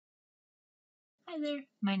Hi there,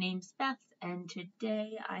 my name's Beth, and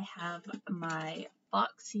today I have my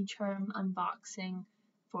Boxycharm unboxing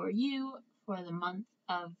for you for the month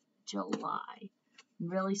of July. I'm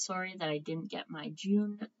really sorry that I didn't get my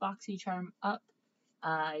June Boxycharm up.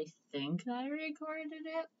 I think I recorded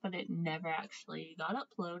it, but it never actually got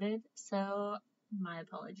uploaded, so my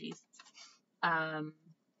apologies.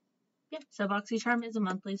 So Boxycharm is a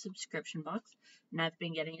monthly subscription box, and I've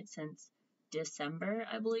been getting it since December,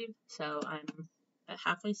 I believe, so I'm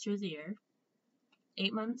halfway through the year,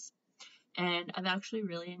 8 months, and I've actually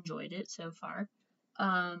really enjoyed it so far.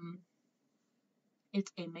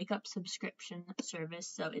 It's a makeup subscription service,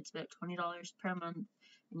 so it's about $20 per month,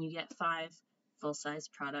 and you get 5 full-size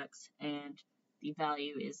products, and the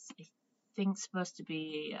value is, I think, supposed to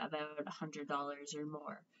be about $100 or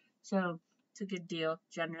more. So it's a good deal.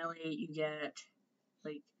 Generally, you get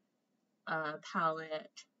like a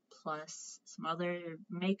palette plus some other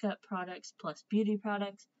makeup products plus beauty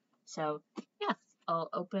products. So yeah, I'll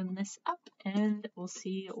open this up and we'll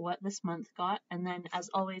see what this month got. And then as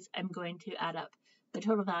always, I'm going to add up the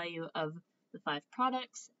total value of the 5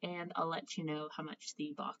 products, and I'll let you know how much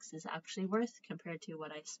the box is actually worth compared to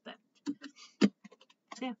what I spent. So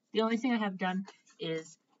yeah, the only thing I have done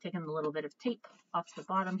is taken a little bit of tape off the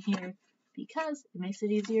bottom here because it makes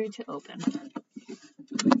it easier to open.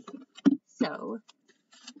 So,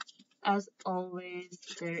 as always,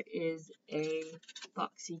 there is a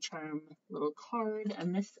Boxycharm little card,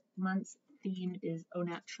 and this month's theme is Au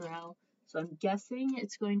Naturel. So I'm guessing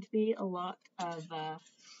it's going to be a lot of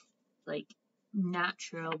like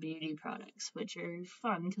natural beauty products, which are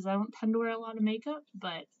fun because I don't tend to wear a lot of makeup,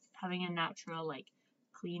 but having a natural, like,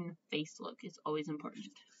 clean face look is always important.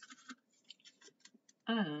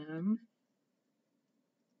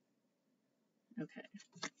 Okay.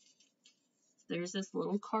 There's this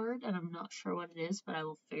little card, and I'm not sure what it is, but I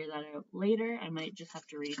will figure that out later. I might just have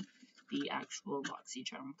to read the actual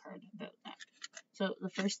Boxycharm card about that. So the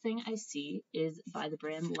first thing I see is by the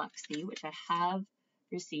brand Luxie, which I have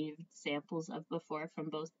received samples of before from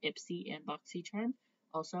both Ipsy and Boxycharm.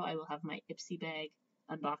 Also, I will have my Ipsy bag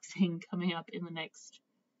unboxing coming up in the next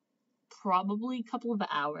probably couple of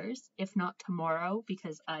hours, if not tomorrow,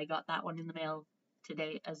 because I got that one in the mail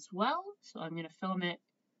today as well. So I'm going to film it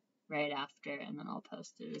right after, and then I'll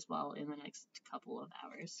post it as well in the next couple of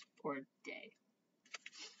hours or day.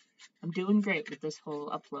 I'm doing great with this whole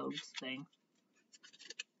uploads thing.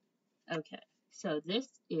 Okay, so this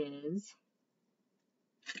is,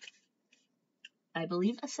 I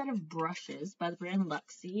believe, a set of brushes by the brand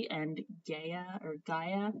Luxie and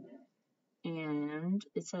Gaia, and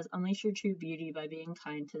it says, unleash your true beauty by being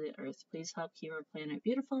kind to the earth. Please help keep our planet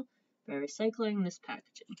beautiful by recycling this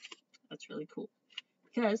packaging. That's really cool,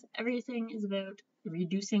 because everything is about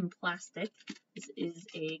reducing plastic. This is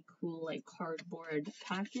a cool, like, cardboard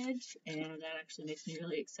package, and that actually makes me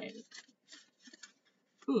really excited.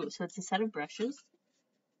 Ooh, so it's a set of brushes.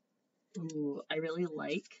 Ooh, I really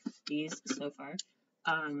like these so far.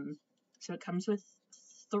 So it comes with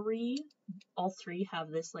 3. All 3 have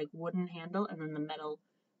this, like, wooden handle and then the metal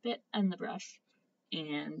bit and the brush.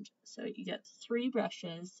 And so you get 3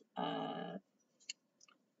 brushes.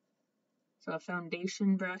 So a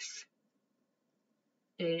foundation brush,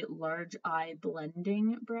 a large eye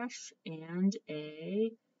blending brush, and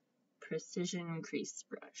a precision crease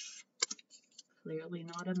brush. Clearly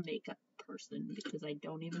not a makeup person because I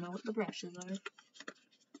don't even know what the brushes are.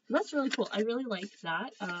 So that's really cool. I really like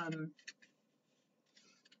that.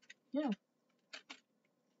 Yeah.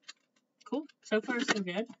 Cool. So far, so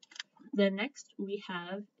good. The next we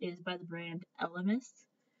have is by the brand Elemis,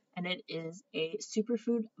 and it is a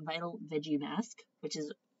superfood vital veggie mask, which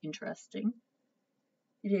is interesting.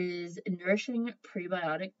 It is a nourishing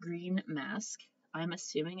prebiotic green mask. I'm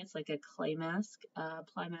assuming it's like a clay mask.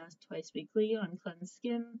 Apply mask twice weekly on cleansed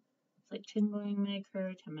skin. It's like chin blowing may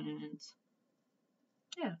occur 10 minutes.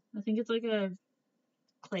 Yeah, I think it's like a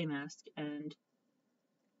clay mask and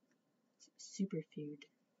superfood.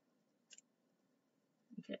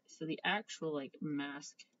 Okay, so the actual, like,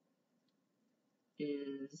 mask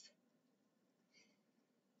is,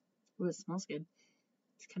 ooh, it smells good.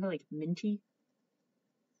 It's kind of like minty.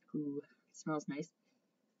 Ooh, it smells nice.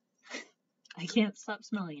 I can't stop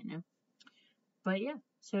smelling it now. But yeah,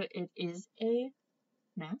 so it is a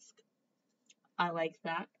mask. I like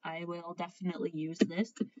that. I will definitely use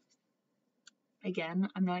this. Again,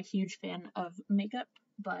 I'm not a huge fan of makeup,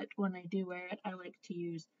 but when I do wear it, I like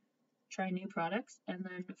to try new products. And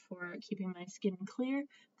then for keeping my skin clear,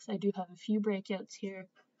 because I do have a few breakouts here,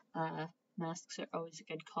 masks are always a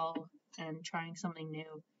good call, and trying something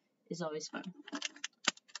new is always fun.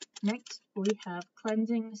 Next, we have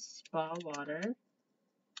Cleansing Spa Water.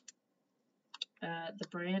 The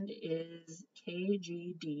brand is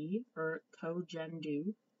KGD, or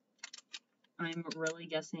Kogendu. I'm really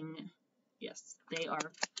guessing, yes, they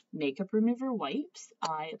are makeup remover wipes.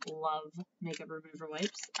 I love makeup remover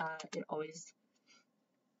wipes. It always,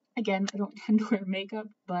 again, I don't tend to wear makeup,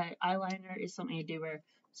 but eyeliner is something I do wear,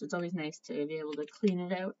 so it's always nice to be able to clean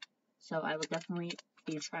it out. So I will definitely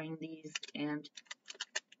be trying these, and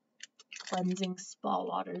Cleansing Spa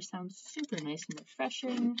Water sounds super nice and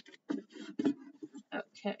refreshing.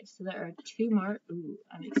 Okay, so there are 2 more. Ooh,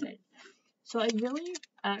 I'm excited. So I really,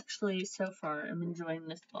 actually, so far, I'm enjoying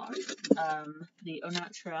this box. The Au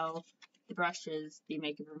Naturel, the brushes, the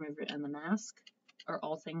makeup remover, and the mask are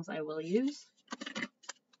all things I will use.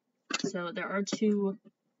 So there are 2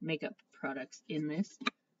 makeup products in this,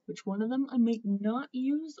 which one of them I might not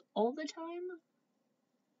use all the time.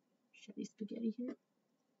 Chevy spaghetti here.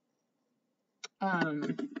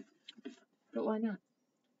 But why not?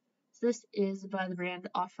 So this is by the brand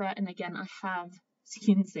Ofra, and again, I have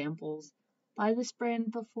seen samples by this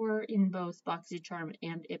brand before in both Boxycharm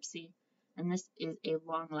and Ipsy, and this is a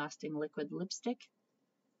long-lasting liquid lipstick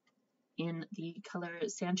in the color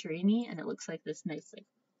Santorini, and it looks like this nice, like,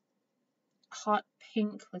 hot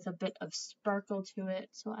pink with a bit of sparkle to it.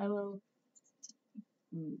 So I will,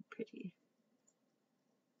 pretty,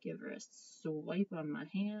 give her a swipe on my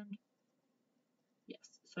hand. Yes,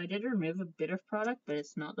 so I did remove a bit of product, but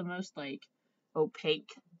it's not the most, like,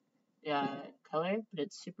 opaque color, but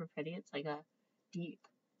it's super pretty. It's like a deep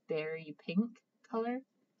berry pink color.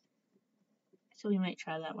 So we might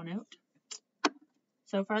try that one out.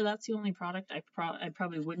 So far, that's the only product I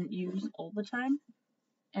probably wouldn't use all the time.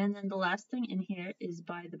 And then the last thing in here is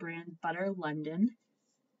by the brand Butter London.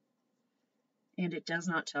 And it does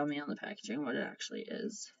not tell me on the packaging what it actually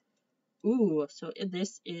is. Ooh, so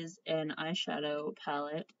this is an eyeshadow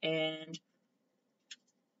palette, and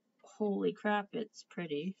holy crap, it's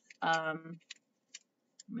pretty. I'm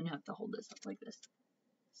gonna have to hold this up like this.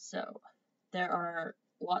 So there are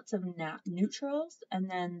lots of neutrals, and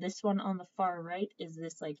then this one on the far right is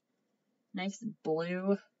this like nice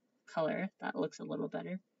blue color that looks a little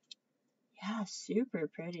better. Yeah, super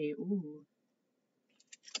pretty. Ooh.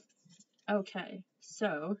 Okay,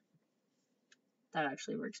 so that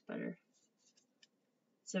actually works better.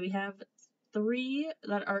 So we have 3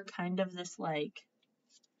 that are kind of this like,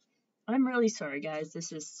 I'm really sorry guys,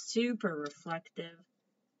 this is super reflective.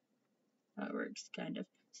 That works kind of.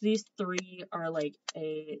 So these 3 are like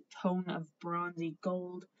a tone of bronzy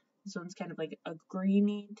gold. This one's kind of like a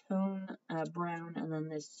greeny tone, brown, and then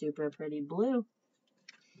this super pretty blue.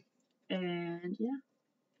 And yeah,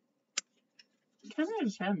 10 out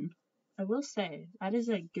of 10. I will say, that is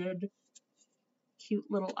a good, cute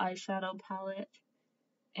little eyeshadow palette.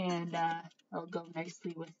 And I'll go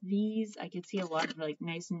nicely with these. I can see a lot of like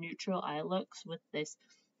nice neutral eye looks with this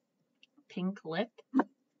pink lip.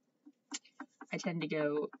 I tend to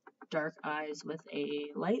go dark eyes with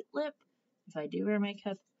a light lip if I do wear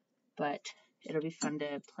makeup, but it'll be fun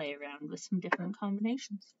to play around with some different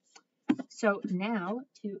combinations. So now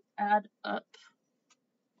to add up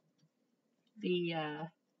the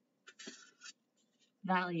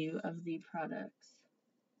value of the products,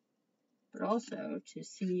 but also to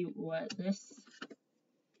see what this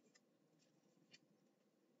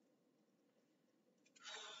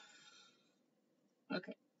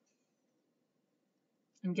okay.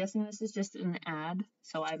 I'm guessing this is just an ad,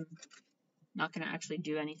 so I'm not going to actually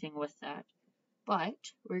do anything with that. But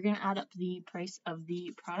we're going to add up the price of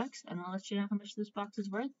the products, and I'll let you know how much this box is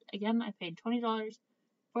worth. Again, I paid $20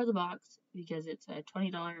 for the box because it's a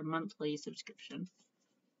 $20 monthly subscription.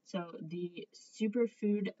 So the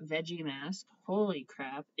Superfood Veggie Mask, holy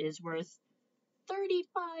crap, is worth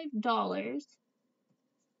 $35.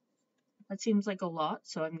 That seems like a lot,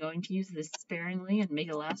 so I'm going to use this sparingly and make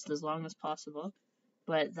it last as long as possible.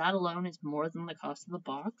 But that alone is more than the cost of the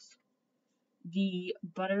box. The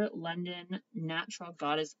Butter London Natural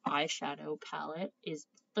Goddess Eyeshadow Palette is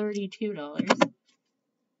 $32.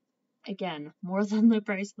 Again, more than the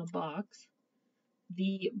price of the box.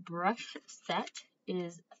 The brush set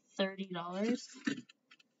is $30.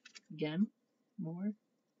 Again, more.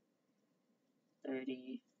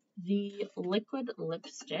 30. The liquid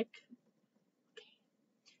lipstick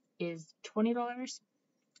is $20.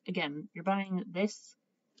 Again, you're buying this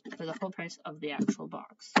for the full price of the actual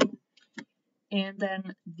box. And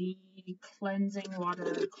then the cleansing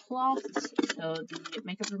water cloths, so the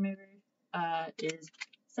makeup remover is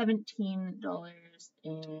 $17,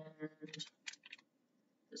 and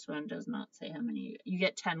this one does not say how many. You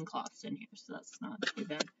get 10 cloths in here, so that's not too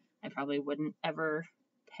bad. I probably wouldn't ever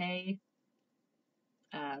pay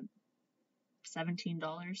 $17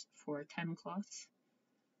 for 10 cloths,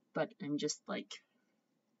 but I'm just like,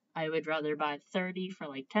 I would rather buy 30 for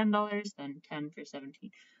like $10 than 10 for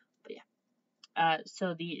 17. But yeah.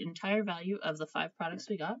 So the entire value of the 5 products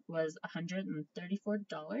we got was $134.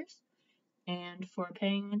 And for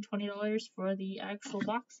paying $20 for the actual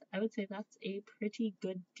box, I would say that's a pretty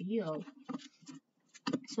good deal.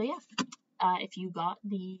 So yeah, if you got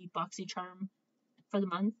the Boxycharm for the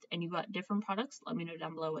month and you got different products, let me know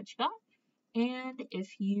down below what you got. And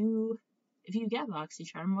if you get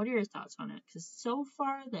Boxycharm, what are your thoughts on it? Because so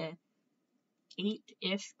far, the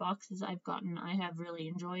 8-ish boxes I've gotten, I have really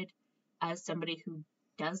enjoyed. As somebody who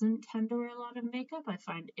doesn't tend to wear a lot of makeup, I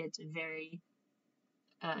find it's very,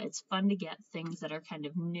 it's fun to get things that are kind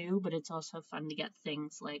of new, but it's also fun to get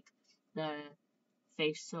things like the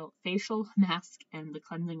facial mask and the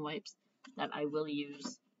cleansing wipes that I will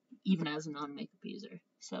use even as a non-makeup user.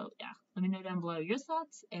 So yeah, let me know down below your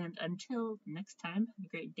thoughts, and until next time, have a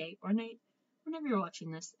great day or night whenever you're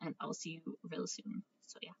watching this, and I'll see you real soon.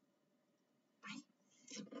 So yeah.